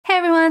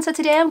everyone,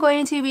 so today I'm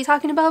going to be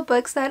talking about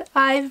books that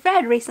I've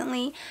read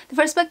recently. The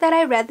first book that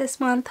I read this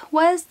month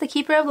was The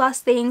Keeper of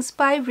Lost Things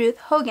by Ruth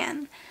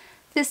Hogan.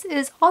 This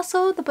is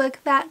also the book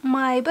that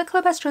my book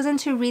club has chosen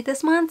to read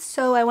this month,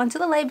 so I went to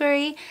the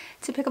library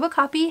to pick up a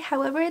copy.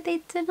 However,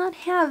 they did not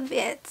have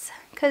it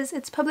because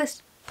it's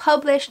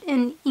published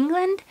in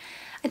England.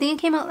 I think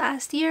it came out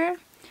last year,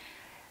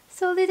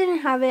 so they didn't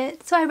have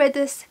it. So I read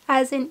this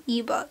as an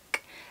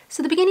ebook.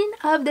 So the beginning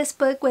of this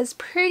book was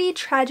pretty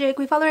tragic.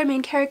 We follow our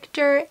main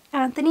character,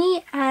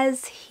 Anthony,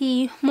 as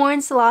he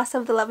mourns the loss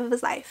of the love of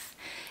his life.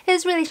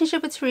 His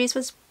relationship with Therese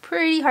was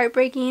pretty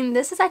heartbreaking.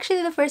 This is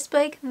actually the first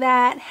book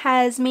that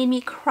has made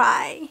me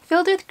cry.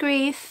 Filled with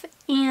grief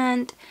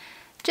and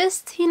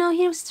just, you know,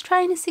 he was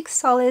trying to seek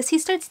solace. He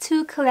starts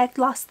to collect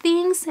lost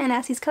things, and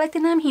as he's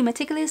collecting them, he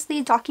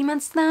meticulously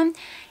documents them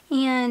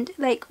and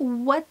like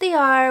what they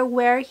are,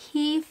 where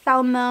he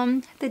found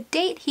them, the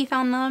date he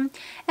found them,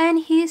 and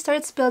he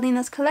starts building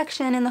this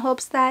collection in the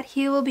hopes that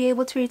he will be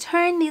able to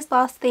return these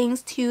lost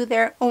things to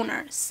their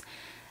owners.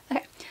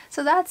 Okay,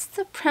 so that's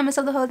the premise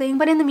of the whole thing,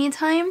 but in the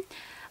meantime,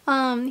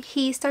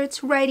 he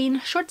starts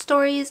writing short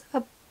stories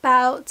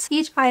about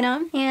each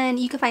item, and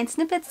you can find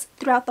snippets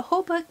throughout the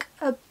whole book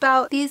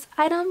about these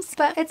items,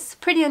 but it's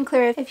pretty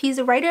unclear if he's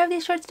a writer of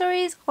these short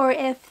stories or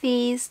if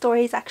these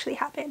stories actually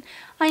happen.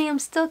 I am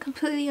still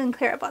completely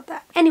unclear about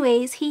that.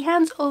 Anyways, he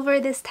hands over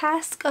this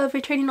task of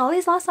returning all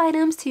these lost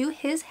items to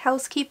his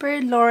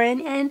housekeeper,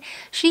 Lauren, and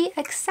she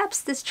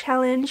accepts this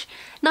challenge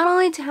not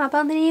only to help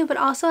Anthony but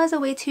also as a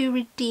way to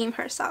redeem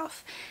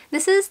herself.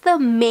 This is the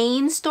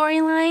main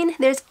storyline.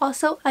 There's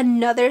also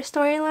another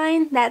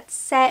storyline that's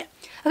set.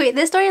 Okay,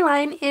 this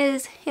storyline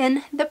is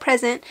in the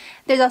present.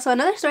 There's also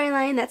another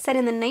storyline that's set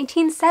in the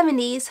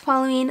 1970s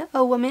following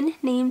a woman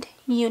named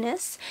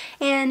Eunice,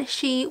 and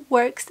she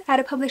works at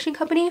a publishing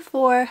company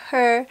for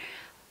her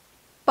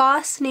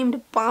boss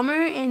named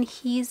Bomber, and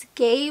he's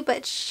gay,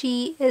 but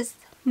she is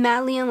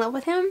madly in love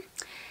with him.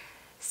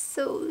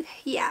 So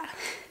yeah.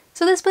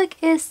 So this book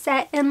is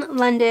set in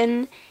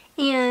London,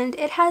 and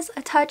it has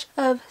a touch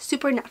of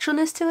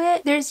supernaturalness to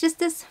it. There's just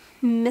this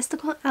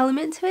mystical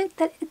element to it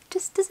that it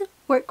just doesn't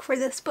work for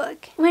this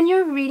book. When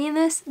you're reading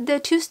this, the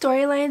two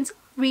storylines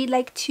read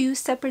like two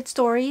separate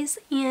stories,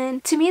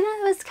 and to me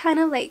that was kind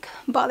of like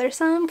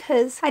bothersome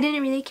because I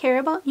didn't really care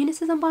about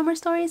Eunice's and Bomber's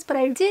stories, but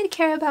I did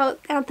care about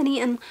Anthony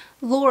and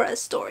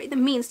Laura's story, the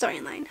main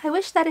storyline. I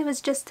wish that it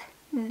was just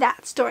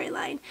that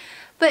storyline,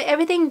 but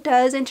everything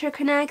does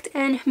interconnect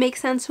and make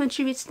sense once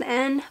you reach the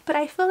end, but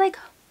I feel like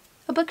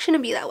a book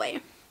shouldn't be that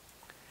way.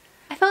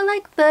 I felt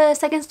like the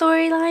second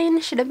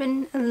storyline should have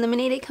been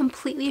eliminated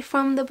completely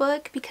from the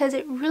book because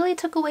it really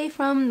took away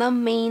from the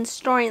main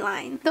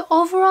storyline. The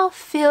overall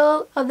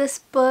feel of this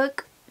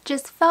book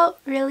just felt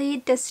really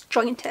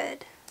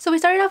disjointed. So we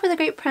started off with a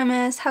great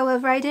premise,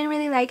 however I didn't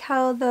really like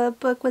how the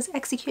book was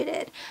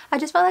executed. I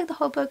just felt like the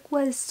whole book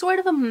was sort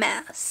of a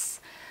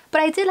mess.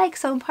 But I did like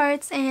some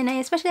parts, and I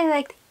especially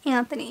liked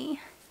Anthony.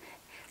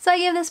 So I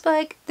give this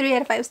book 3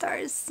 out of 5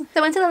 stars. So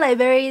I went to the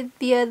library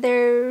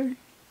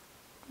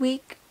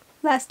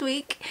last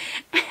week,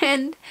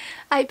 and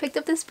I picked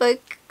up this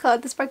book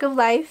called The Spark of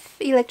Life,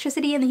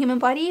 Electricity in the Human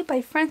Body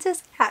by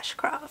Frances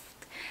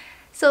Ashcroft.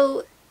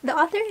 So the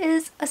author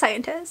is a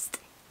scientist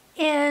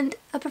and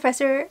a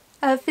professor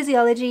of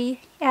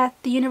physiology at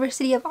the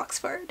University of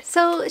Oxford.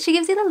 So she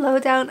gives you the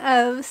lowdown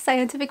of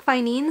scientific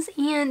findings,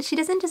 and she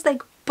doesn't just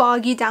like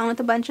bog you down with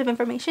a bunch of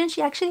information.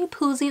 She actually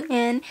pulls you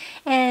in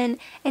and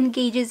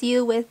engages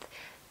you with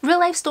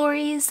real life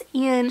stories,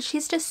 and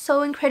she's just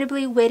so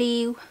incredibly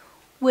witty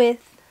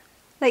with,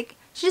 like,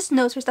 she just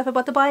knows her stuff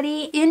about the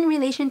body in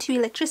relation to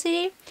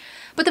electricity.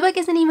 But the book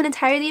isn't even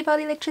entirely about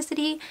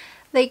electricity.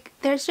 Like,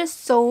 there's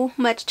just so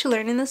much to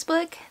learn in this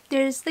book.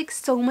 There's like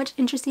so much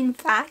interesting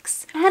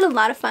facts. I had a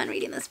lot of fun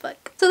reading this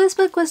book. So this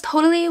book was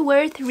totally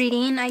worth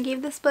reading. I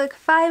gave this book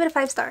 5 out of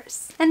 5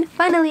 stars. And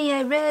finally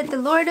I read The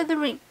Lord of the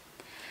Ring,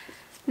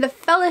 The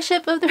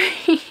Fellowship of the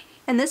Ring.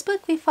 In this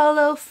book we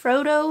follow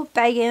Frodo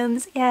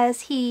Baggins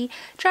as he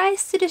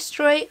tries to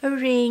destroy a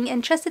ring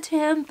entrusted to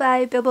him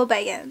by Bilbo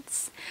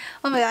Baggins.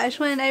 Oh my gosh,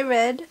 when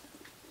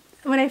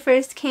I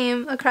first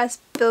came across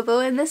Bilbo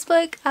in this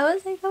book, I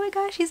was like, oh my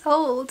gosh, he's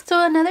old.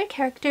 So another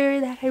character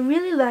that I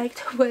really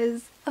liked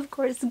was, of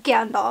course,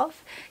 Gandalf.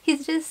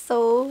 He's just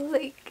so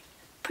like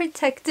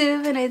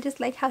protective, and I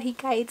just like how he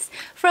guides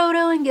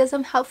Frodo and gives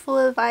him helpful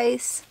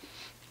advice.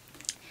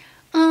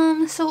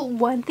 So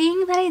one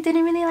thing that I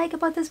didn't really like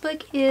about this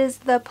book is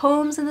the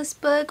poems in this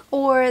book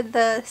or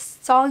the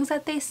songs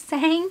that they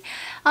sang.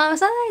 It's not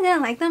that I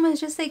didn't like them, it was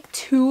just like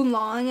too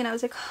long, and I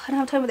was like, oh, I don't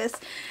have time for this.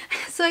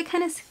 So I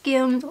kind of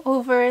skimmed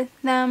over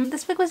them.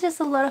 This book was just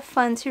a lot of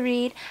fun to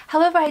read.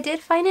 However, I did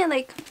find it,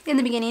 like, in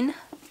the beginning,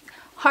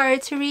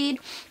 hard to read,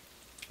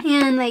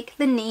 and like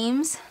the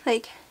names,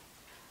 like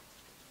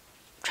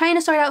trying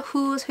to sort out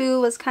who's who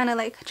was kind of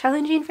like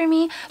challenging for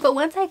me. But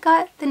once I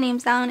got the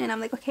names down and I'm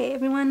like, okay,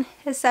 everyone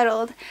is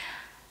settled,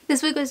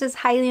 This book was just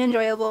highly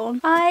enjoyable.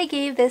 I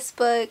gave this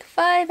book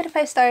 5 out of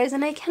 5 stars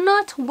and I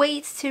cannot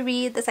wait to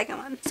read the second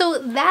one. So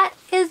that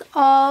is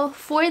all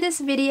for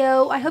this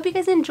video. I hope you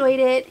guys enjoyed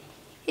it.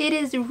 It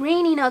is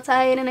raining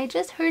outside and I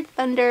just heard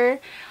thunder.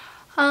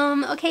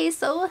 Okay,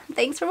 so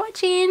thanks for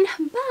watching.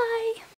 Bye!